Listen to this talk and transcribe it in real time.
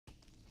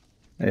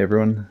Hey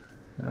everyone.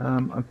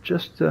 I've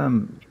just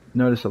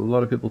noticed a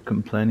lot of people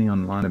complaining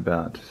online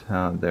about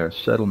how their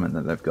settlement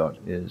that they've got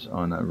is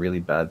on a really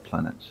bad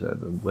planet, so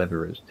the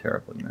weather is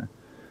terrible.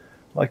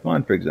 Like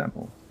mine, for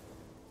example.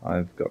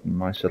 I've got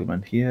my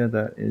settlement here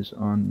that is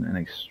on an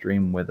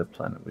extreme weather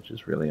planet, which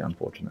is really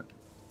unfortunate.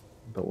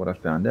 But what I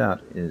found out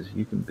is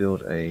you can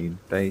build a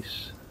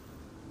base,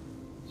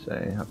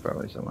 say, how far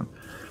away is that one?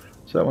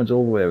 So that one's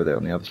all the way over there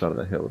on the other side of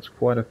the hill. It's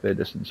quite a fair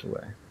distance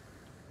away.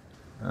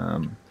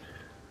 Um,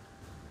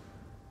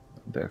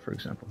 there, for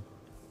example.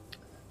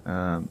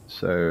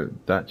 So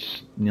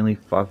that's nearly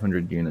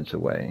 500 units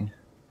away,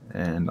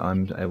 and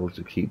I'm able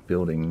to keep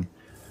building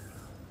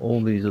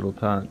all these little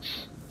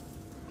parts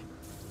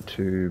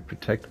to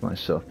protect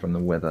myself from the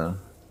weather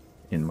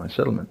in my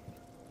settlement.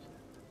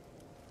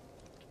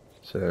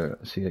 So,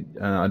 see,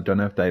 I don't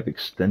know if they've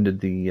extended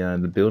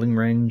the building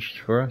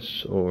range for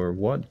us or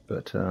what,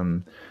 but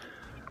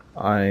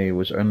I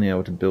was only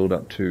able to build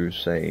up to,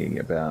 say,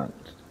 about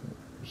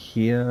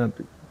here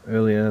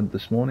earlier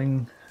this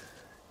morning.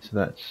 So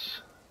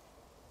that's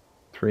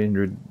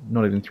 300,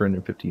 not even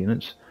 350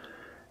 units.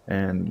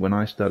 And when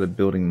I started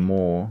building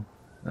more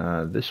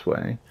this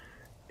way,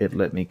 it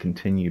let me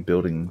continue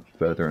building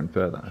further and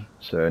further.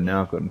 So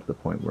now I've gotten to the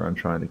point where I'm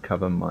trying to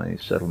cover my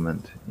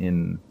settlement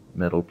in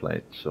metal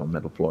plates or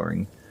metal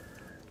flooring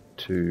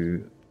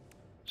to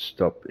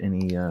stop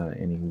any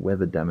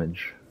weather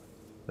damage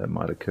that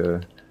might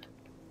occur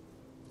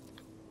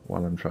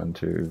while I'm trying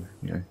to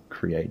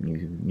create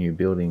new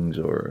buildings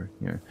or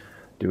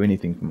do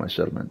anything for my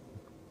settlement.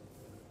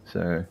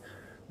 So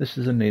this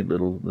is a neat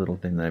little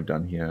thing they've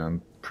done here.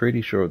 I'm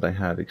pretty sure they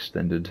have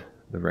extended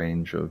the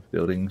range of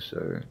buildings,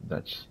 so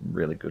that's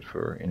really good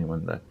for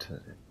anyone that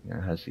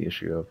has the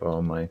issue of,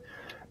 oh, my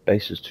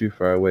base is too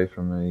far away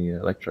from a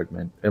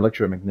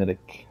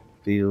electromagnetic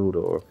field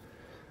or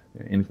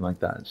anything like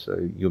that.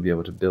 So you'll be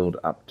able to build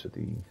up to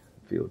the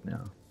field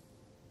now.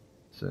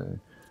 So,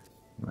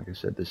 like I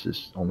said, this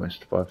is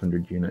almost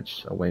 500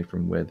 units away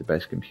from where the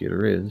base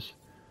computer is.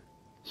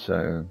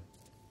 So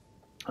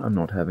I'm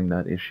not having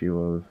that issue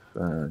of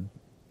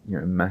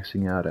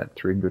maxing out at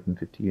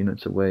 350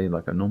 units away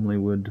like I normally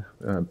would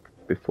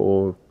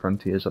before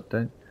Frontiers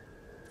update.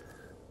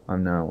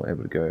 I'm now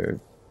able to go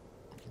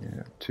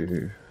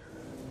to,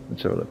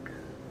 let's have a look.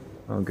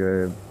 I'll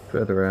go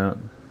further out.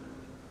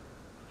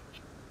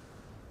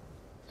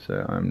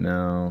 So I'm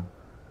now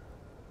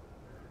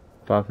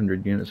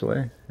 500 units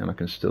away, and I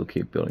can still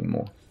keep building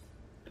more.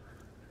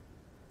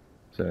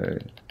 So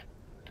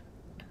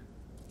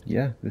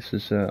yeah, this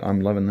is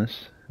I'm loving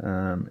this.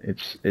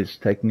 It's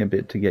taking a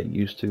bit to get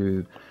used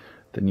to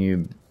the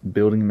new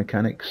building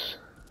mechanics.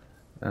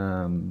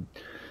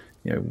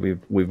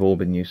 We've all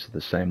been used to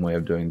the same way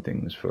of doing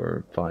things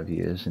for 5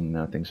 years, and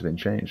now things have been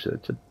changed. So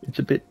it's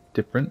a bit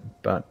different,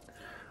 but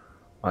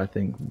I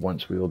think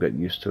once we all get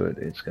used to it,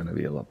 it's going to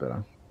be a lot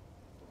better.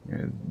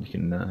 You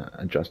can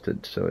adjust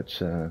it so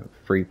it's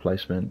free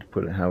placement,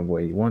 put it however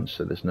way you want,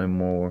 so there's no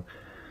more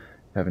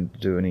having to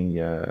do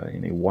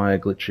any wire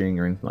glitching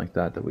or anything like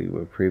that we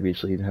were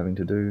previously having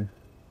to do.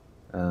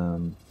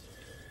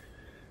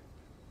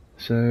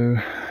 So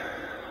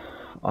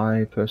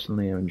I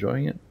personally am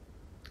enjoying it.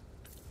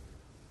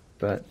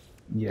 But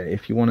yeah,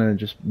 if you want to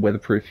just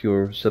weatherproof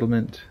your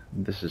settlement,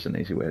 this is an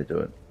easy way to do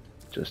it.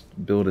 Just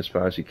build as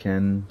far as you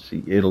can.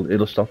 See,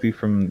 it'll stop you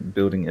from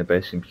building a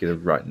base computer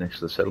right next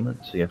to the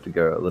settlement, so you have to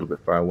go a little bit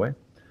far away.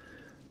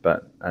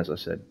 But as I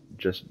said,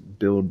 just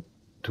build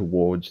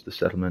towards the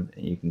settlement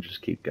and you can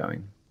just keep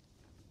going.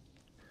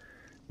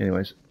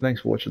 Anyways, thanks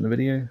for watching the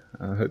video.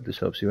 I hope this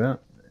helps you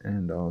out,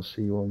 and I'll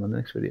see you all in the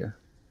next video.